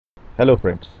Hello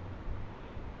friends.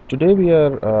 Today we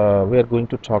are going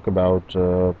to talk about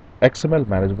XML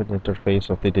Management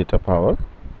Interface of the Datapower.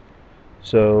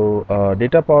 So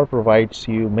Datapower provides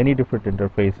you many different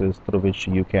interfaces through which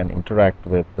you can interact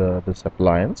with this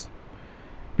appliance.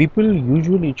 People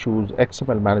usually choose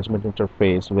XML Management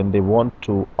Interface when they want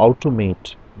to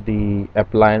automate the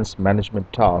appliance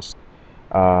management task.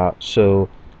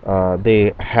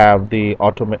 They have the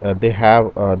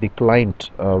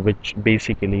client which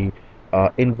basically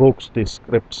invokes the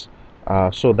scripts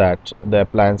so that the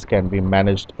appliance can be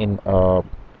managed in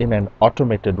an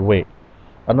automated way.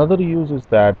 Another use is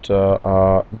that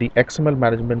the XML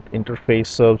management interface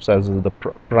serves as the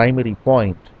primary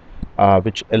point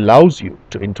which allows you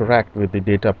to interact with the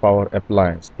data power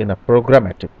appliance in a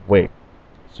programmatic way.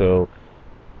 So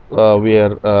we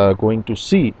are going to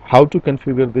see how to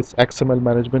configure this XML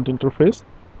management interface,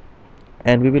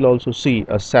 and we will also see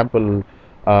a sample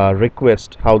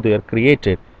request, how they are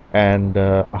created, and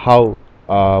how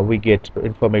we get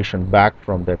information back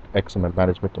from that XML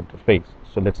management interface.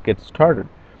 So let's get started.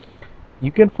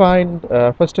 You can find,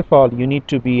 first of all, you need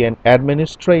to be an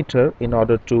administrator in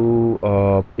order to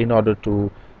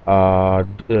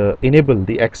enable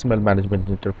the XML management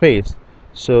interface.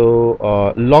 So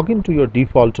log into your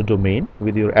default domain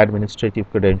with your administrative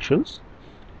credentials.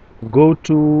 Go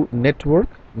to network,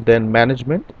 then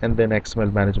management, and then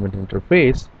XML management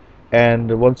interface.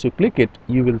 And once you click it,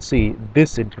 you will see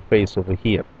this interface over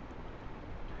here.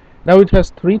 Now it has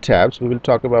three tabs. We will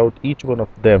talk about each one of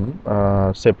them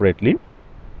separately.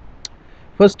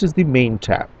 First is the main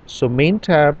tab. So in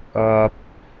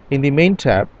the main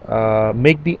tab,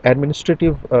 make the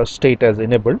administrative state as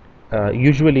enabled.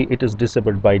 Usually it is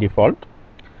disabled by default.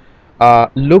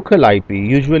 Local IP,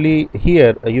 usually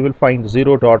here you will find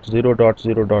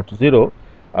 0.0.0.0.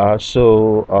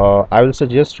 I will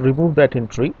suggest remove that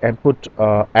entry and put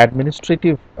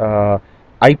administrative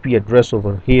IP address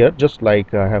over here, just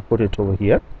like I have put it over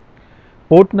here.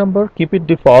 Port number, keep it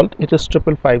default, it is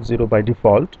 5550 by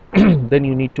default. Then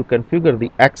you need to configure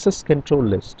the access control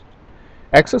list.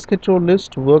 Access control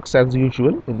list works as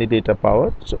usual in the data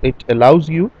power, so it allows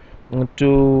you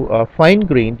to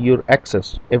fine-grain your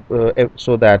access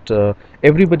so that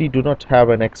everybody do not have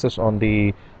an access on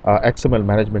the XML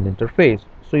management interface.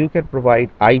 So you can provide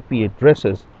IP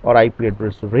addresses or IP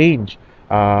address range,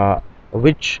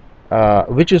 which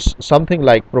is something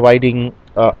like providing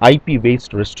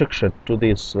IP-based restriction to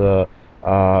this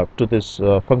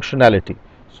functionality.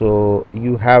 So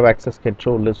you have access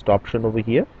control list option over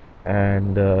here,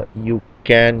 and you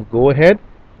can go ahead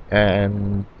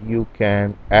and you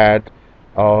can add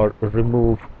or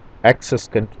remove access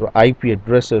control IP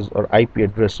addresses or IP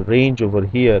address range over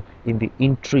here in the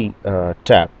entry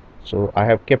tab. So I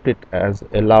have kept it as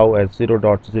allow as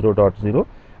 0.0.0.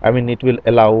 I mean, it will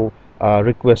allow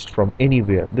request from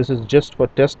anywhere. This is just for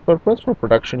test purpose. For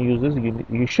production users,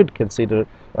 you should consider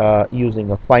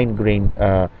using a fine-grained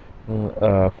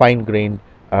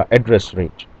address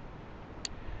range.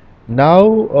 Now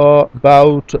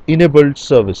about enabled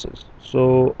services.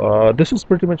 So this is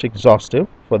pretty much exhaustive.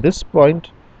 For this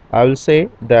point, I will say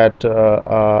that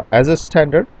as a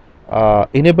standard,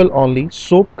 enable only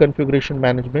SOAP configuration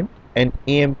management and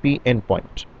AMP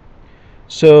endpoint.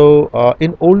 So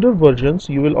in older versions,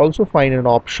 you will also find an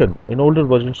option. In older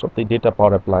versions of the data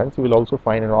power appliance, you will also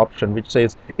find an option which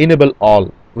says enable all,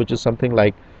 which is something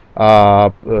like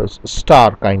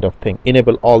star kind of thing.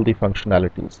 Enable all the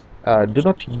functionalities. Do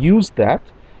not use that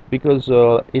because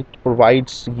it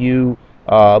provides you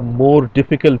more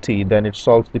difficulty than it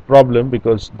solves the problem,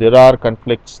 because there are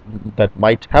conflicts that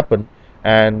might happen,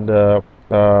 and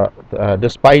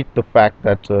despite the fact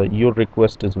that your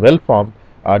request is well formed,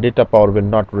 data power will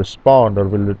not respond, or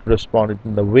will respond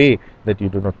in the way that you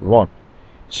do not want.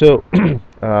 So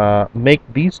make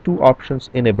these two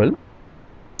options enable,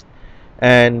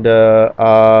 and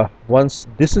once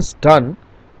this is done,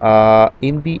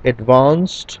 in the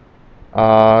advanced,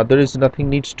 there is nothing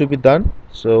needs to be done.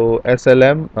 So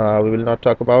SLM, we will not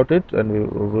talk about it, and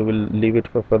we will leave it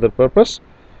for further purpose.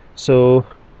 So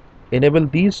enable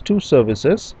these two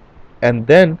services and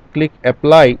then click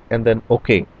apply and then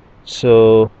OK.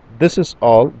 So this is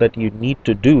all that you need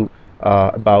to do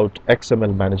about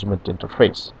XML management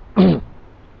interface.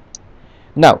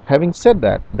 Now, having said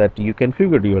that you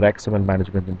configured your XML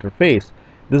management interface,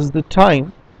 this is the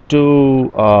time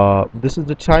to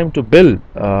build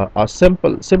a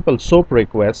simple SOAP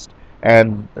request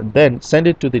and then send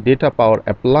it to the data power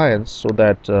appliance so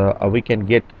that we can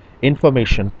get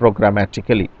information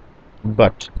programmatically.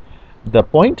 But the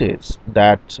point is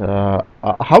that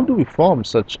how do we form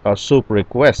such a SOAP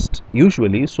request?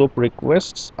 Usually SOAP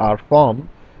requests are formed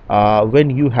when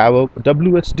you have a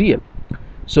WSDL.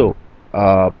 So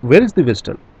where is the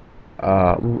WSDL?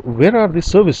 Where are the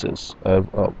services?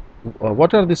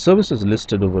 What are the services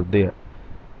listed over there?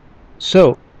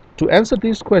 So to answer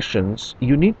these questions,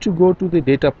 you need to go to the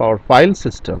Datapower file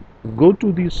system, go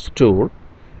to the store,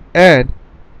 and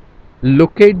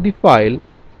locate the file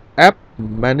App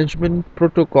Management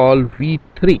Protocol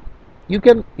v3. You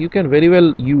can very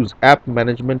well use App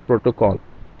Management Protocol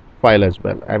file as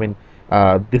well. I mean,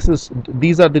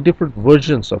 these are the different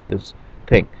versions of this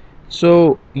thing.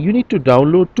 So you need to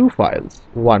download two files.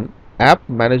 One, App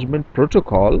Management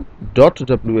Protocol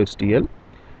 .wsdl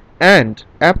and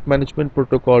App Management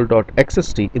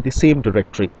Protocol.xst in the same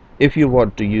directory. If you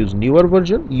want to use newer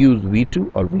version, use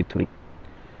v2 or v3.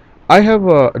 I have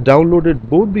downloaded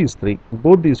both these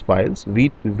files,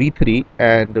 v3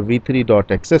 and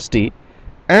v3.xst,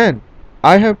 and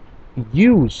I have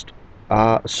used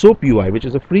SOAP UI, which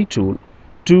is a free tool,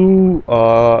 to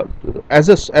as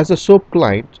a SOAP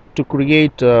client to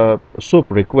create SOAP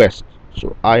requests.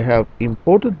 So I have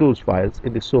imported those files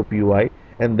in the SOAP UI,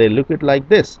 and they look it like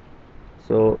this.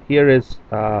 So here is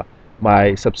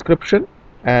my subscription,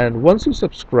 and once you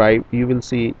subscribe, you will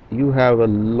see you have a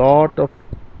lot of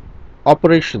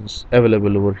operations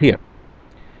available over here.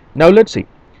 Now let's see.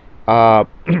 Uh,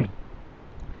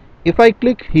 if I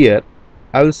click here,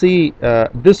 I will see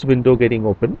this window getting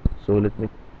open. So let me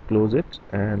close it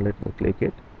and let me click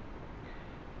it.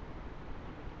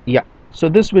 Yeah, so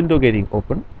this window getting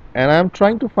open, and I'm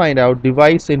trying to find out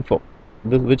device info,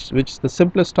 which is the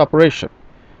simplest operation.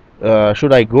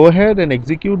 Should I go ahead and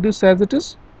execute this as it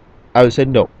is? I will say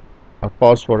no. I'll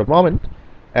pause for a moment,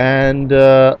 and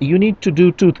you need to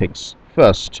do two things.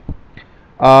 First,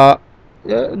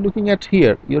 looking at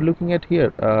here, you're looking at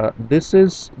here. This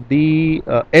is the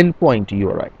endpoint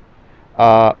URI.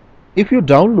 If you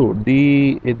download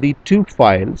the two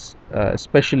files,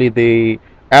 especially the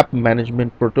app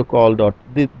management protocol dot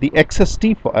the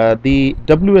XST the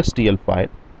WSDL file,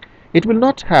 it will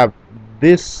not have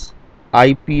this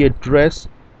IP address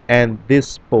and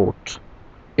this port.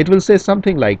 It will say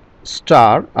something like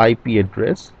star IP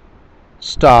address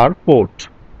star port.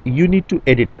 You need to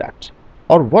edit that.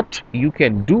 Or what you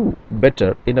can do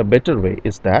better in a better way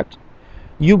is that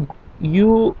you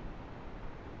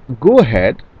go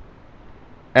ahead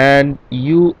and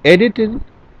you edit it,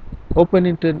 open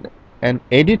it in an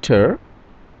editor,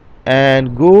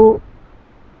 and go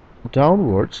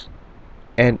downwards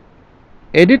and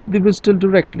edit the WSDL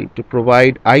directly to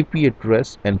provide IP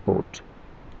address and port.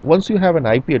 Once you have an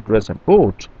IP address and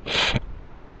port,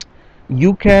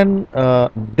 you can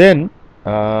then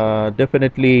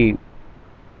definitely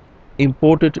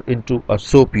import it into a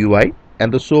SOAP UI,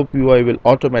 and the SOAP UI will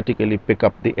automatically pick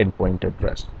up the endpoint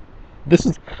address. This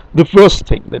is the first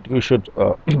thing that you should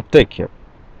take here.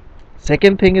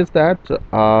 Second thing is that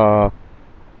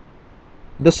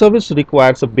the service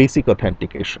requires a basic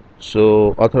authentication.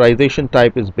 So authorization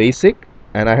type is basic,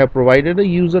 and I have provided a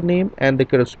username and the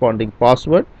corresponding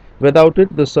password. Without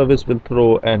it, the service will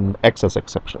throw an access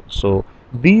exception. So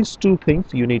these two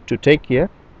things you need to take care,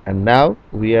 and now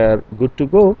we are good to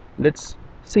go. Let's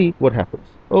see what happens.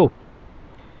 Oh,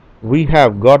 we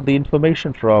have got the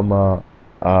information from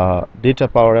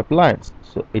Datapower appliance.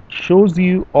 So it shows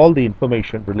you all the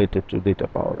information related to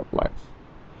Datapower appliance.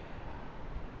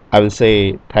 I will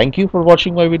say thank you for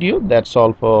watching my video. That's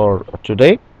all for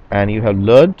today, and you have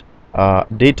learned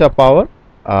Datapower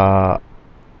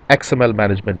XML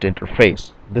Management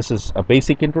Interface. This is a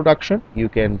basic introduction. You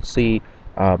can see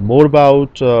more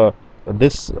about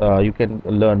this. You can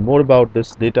learn more about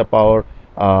this Datapower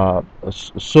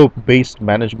SOAP-based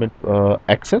management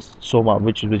access, SOMA,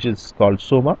 which is called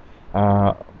SOMA,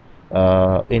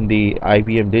 in the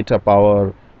IBM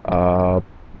Datapower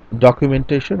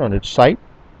documentation on its site.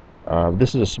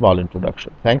 This is a small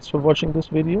introduction. Thanks for watching this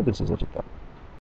video. This is Ajitabh.